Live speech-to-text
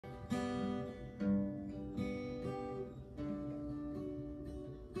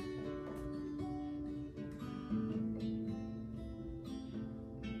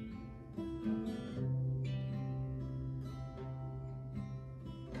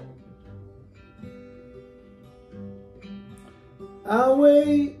I'll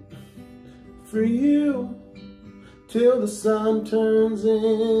wait for you till the sun turns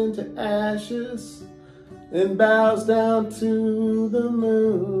into ashes and bows down to the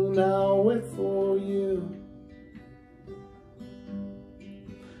moon. I'll wait for you.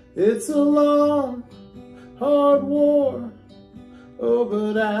 It's a long, hard war, oh,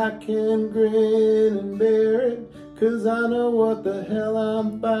 but I can grin and bear it, 'cause I know what the hell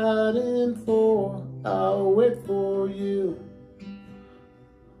I'm fighting for. I'll wait for you.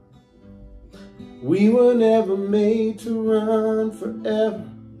 We were never made to run forever.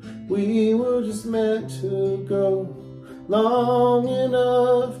 We were just meant to go long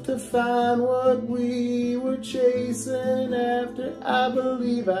enough to find what we were chasing after. I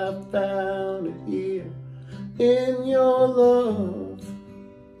believe I found it here in your love.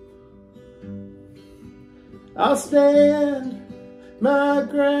 I'll stand my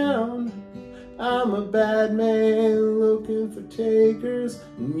ground. I'm a bad man looking for takers,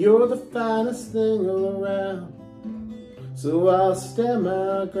 and you're the finest thing around. So I'll stand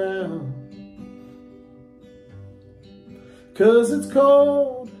my ground. 'Cause it's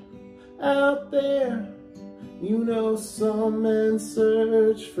cold out there. You know, some men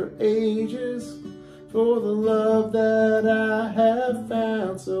search for ages for the love that I have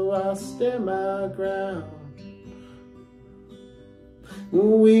found. So I'll stand my ground.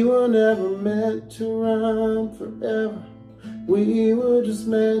 We were never meant to run forever. We were just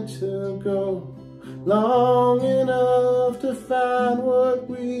meant to go long enough to find what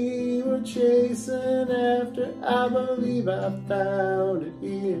we were chasing after. I believe I found it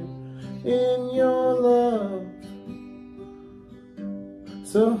here in your love.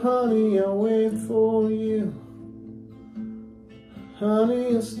 So honey, I'll wait for you.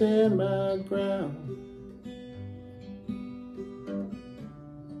 Honey, I'll stand my ground.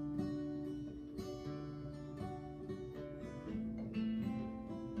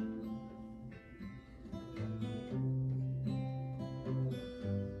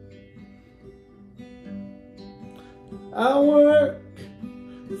 I work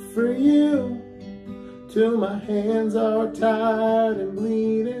for you till my hands are tired and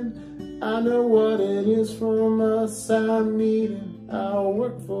bleeding. I know what it is from us I'm needing. I'll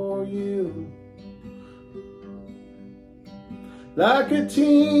work for you. Like a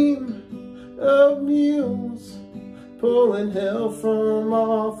team of mules pulling hell from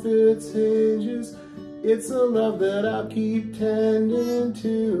off its hinges. It's a love that I'll keep tending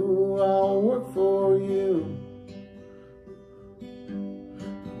to. I'll work for you.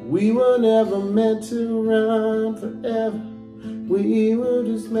 We were never meant to run forever. We were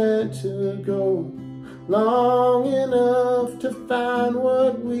just meant to go long enough to find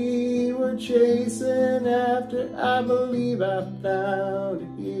what we were chasing after. I believe I found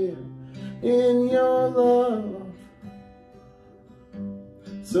it here in your love.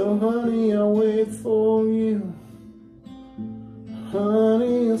 So honey, I'll wait for you.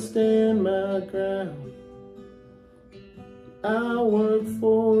 Honey, I'll stand my ground. I'll work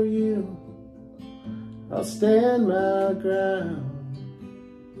for you. I'll stand my ground.